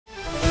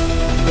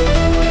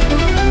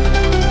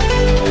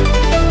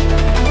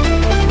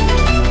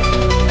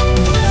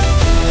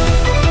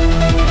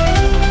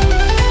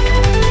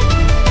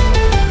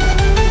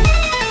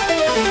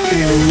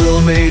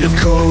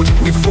code,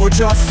 we forge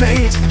our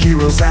fate.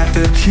 Heroes at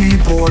the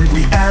keyboard,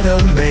 we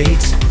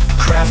animate,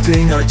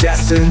 crafting our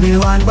destiny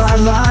line by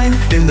line.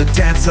 In the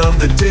dance of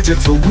the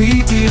digital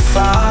we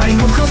define.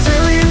 Across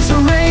alien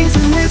terrains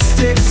and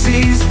mystic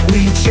seas,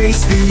 we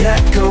chase the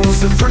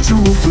echoes of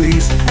virtual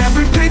pleas.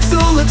 Every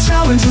pixel a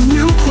challenge, a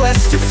new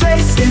quest to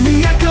face. In the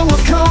echo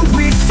of code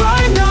we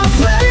find our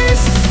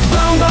place.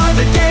 Bound by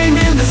the game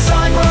in the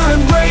cyber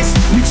embrace,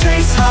 we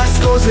chase high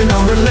scores in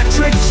our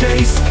electric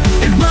chase.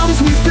 In realms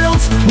we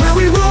built, where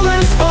we rule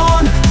and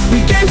spawn,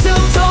 we game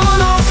till dawn,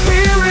 our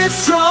spirits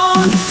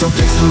strong. From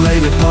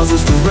pixelated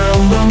puzzles to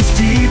realms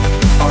deep,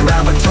 our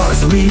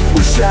avatars leap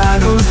where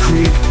shadows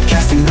creep,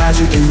 casting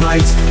magic and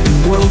light in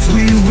worlds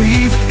we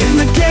weave. In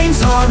the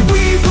game's heart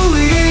we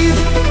believe.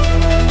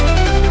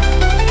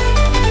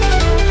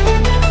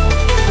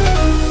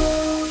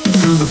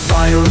 Through the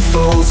fire of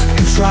foes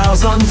and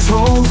trials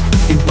untold,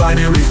 in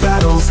binary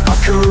battles our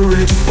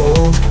courage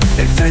bold.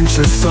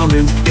 Adventure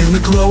summoned in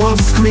the glow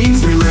of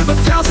screens, we live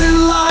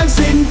 1,000 lives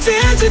in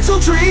digital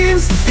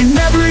dreams. In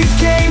every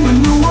game a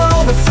new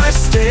world, a fresh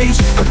stage.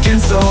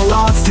 Against all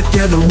odds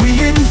together we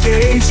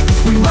engage.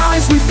 We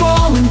rise, we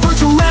fall, in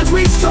virtual lands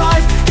we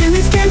strive. In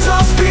these games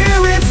our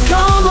spirits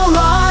come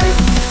alive.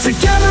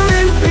 Together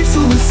in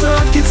pixel and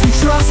circuits we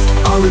trust,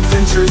 our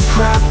adventures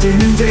crafted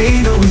in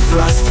data we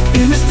thrust.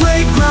 In this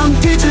playground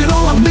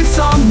digital our myths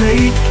are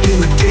made. In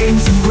the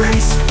game's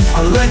embrace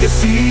our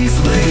legacies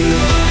laid.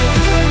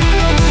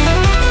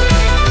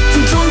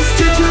 From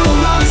joystick to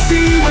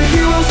odyssey where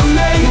heroes are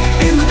made.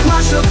 In the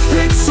clash of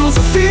pixels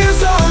our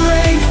fears are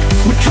arrayed.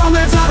 With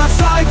comets out of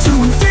sight to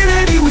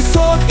infinity we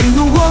soar. In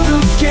the world of